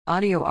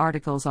Audio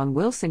articles on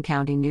Wilson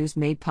County News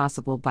made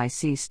possible by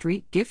C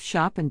Street Gift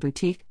Shop and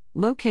Boutique,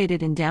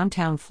 located in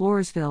downtown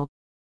Floresville.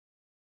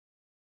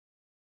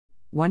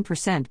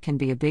 1% can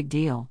be a big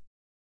deal.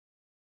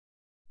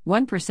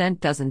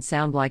 1% doesn't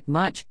sound like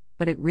much,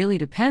 but it really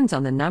depends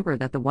on the number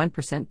that the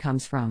 1%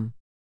 comes from.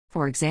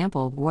 For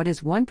example, what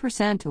is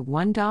 1% of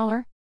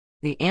 $1?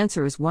 The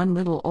answer is one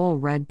little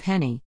old red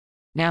penny.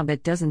 Now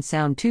that doesn't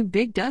sound too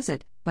big, does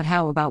it? But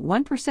how about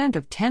 1%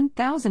 of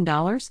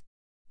 $10,000?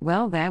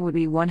 Well, that would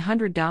be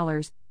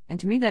 $100, and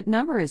to me that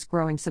number is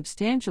growing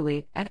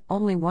substantially at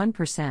only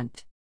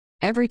 1%.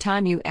 Every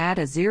time you add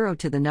a zero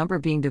to the number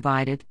being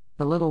divided,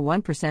 the little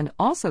 1%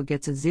 also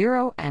gets a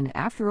zero, and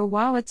after a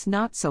while it's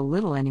not so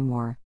little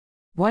anymore.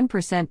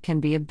 1% can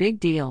be a big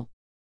deal.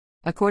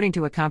 According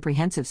to a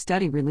comprehensive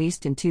study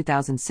released in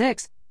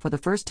 2006, for the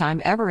first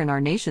time ever in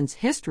our nation's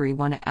history,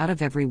 1 out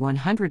of every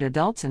 100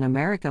 adults in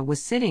America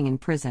was sitting in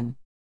prison.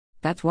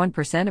 That's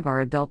 1% of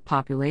our adult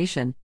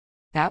population.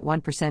 That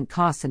 1%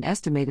 costs an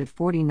estimated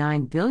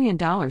 $49 billion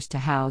to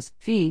house,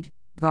 feed,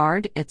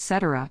 guard,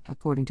 etc.,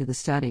 according to the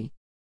study.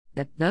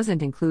 That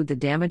doesn't include the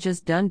damages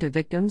done to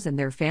victims and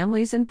their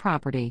families and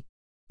property.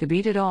 To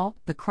beat it all,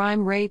 the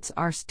crime rates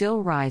are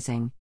still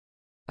rising.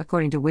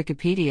 According to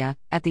Wikipedia,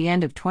 at the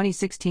end of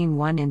 2016,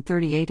 1 in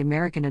 38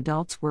 American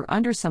adults were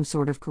under some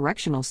sort of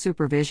correctional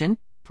supervision,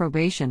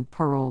 probation,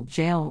 parole,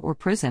 jail, or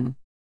prison.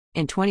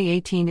 In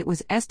 2018, it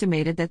was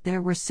estimated that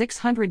there were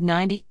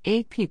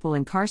 698 people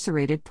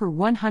incarcerated per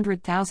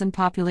 100,000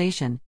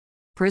 population.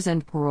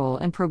 Prison, parole,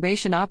 and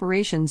probation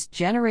operations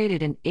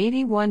generated an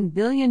 $81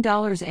 billion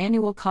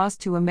annual cost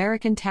to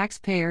American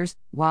taxpayers,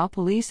 while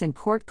police and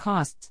court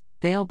costs,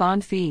 bail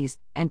bond fees,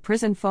 and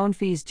prison phone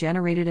fees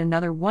generated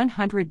another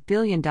 $100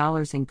 billion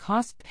in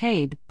costs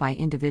paid by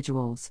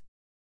individuals.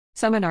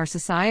 Some in our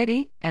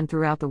society, and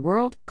throughout the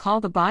world, call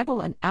the Bible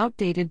an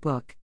outdated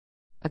book.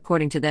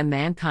 According to them,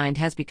 mankind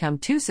has become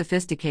too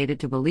sophisticated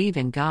to believe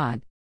in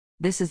God.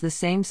 This is the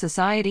same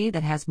society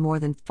that has more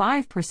than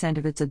 5%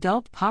 of its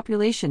adult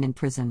population in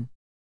prison.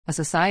 A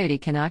society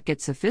cannot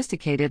get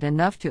sophisticated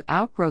enough to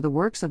outgrow the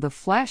works of the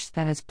flesh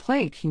that has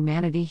plagued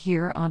humanity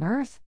here on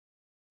earth.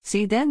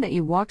 See then that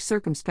you walk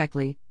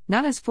circumspectly,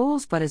 not as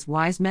fools but as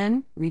wise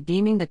men,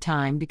 redeeming the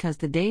time because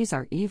the days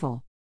are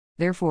evil.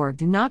 Therefore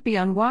do not be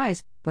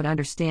unwise, but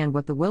understand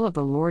what the will of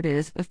the Lord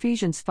is.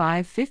 Ephesians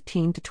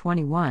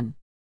 5:15-21.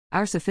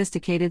 Our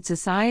sophisticated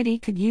society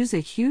could use a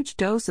huge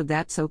dose of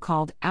that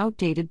so-called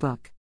outdated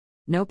book.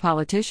 No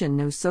politician,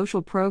 no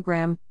social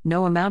program,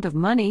 no amount of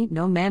money,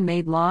 no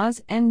man-made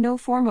laws, and no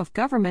form of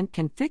government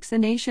can fix a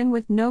nation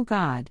with no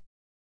God.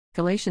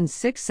 Galatians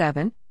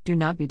 6:7, do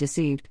not be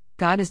deceived,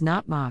 God is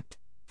not mocked,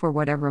 for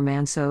whatever a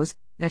man sows,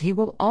 that he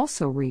will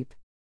also reap.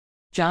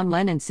 John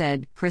Lennon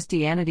said,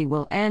 Christianity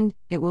will end,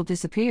 it will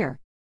disappear.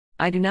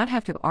 I do not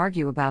have to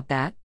argue about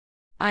that.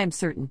 I am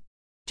certain.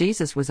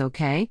 Jesus was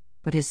okay,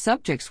 but his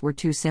subjects were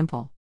too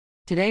simple.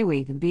 Today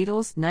we, the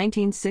Beatles,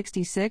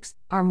 1966,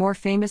 are more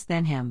famous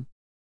than him.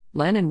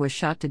 Lennon was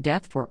shot to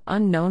death for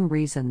unknown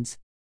reasons.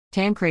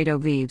 Tancredo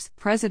Vives,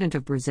 president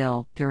of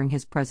Brazil, during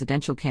his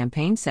presidential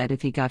campaign said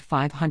if he got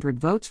 500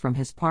 votes from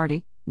his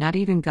party, not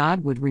even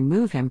God would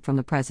remove him from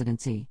the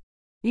presidency.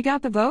 He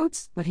got the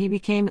votes, but he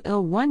became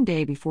ill one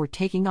day before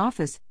taking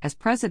office as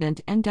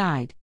president and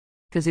died.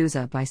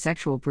 Cazuza,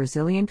 bisexual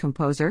Brazilian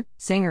composer,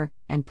 singer,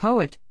 and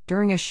poet,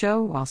 during a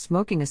show while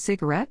smoking a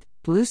cigarette,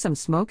 blew some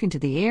smoke into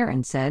the air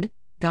and said,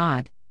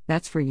 God,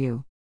 that's for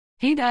you.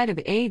 He died of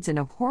AIDS in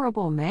a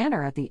horrible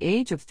manner at the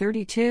age of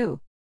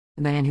 32.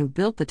 The man who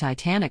built the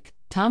Titanic,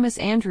 Thomas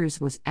Andrews,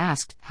 was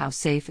asked, how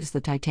safe is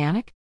the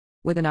Titanic?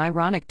 With an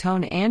ironic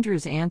tone,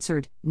 Andrews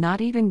answered,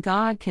 not even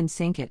God can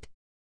sink it.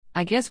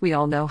 I guess we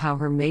all know how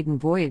her maiden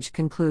voyage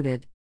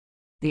concluded.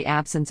 The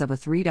absence of a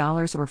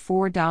 $3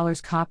 or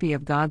 $4 copy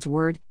of God's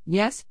Word.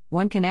 Yes,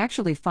 one can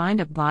actually find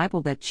a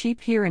Bible that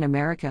cheap here in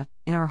America,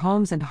 in our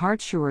homes and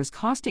hearts, sure is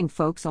costing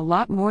folks a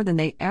lot more than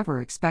they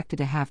ever expected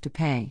to have to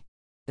pay.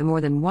 The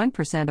more than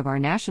 1% of our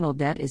national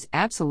debt is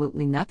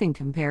absolutely nothing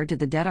compared to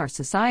the debt our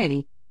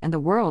society and the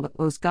world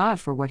owes God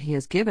for what He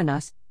has given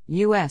us,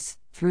 U.S.,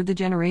 through the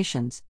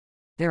generations.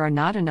 There are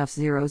not enough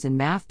zeros in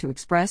math to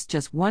express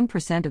just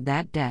 1% of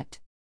that debt.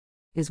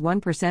 Is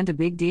 1% a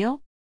big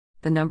deal?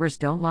 The numbers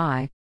don't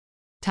lie.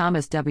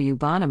 Thomas W.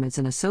 Bonham is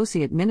an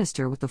associate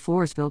minister with the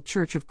Floresville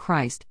Church of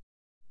Christ.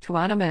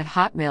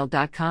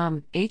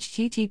 Twanama@hotmail.com,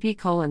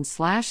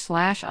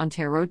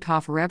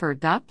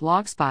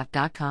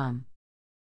 http://ontarotawforever.blogspot.com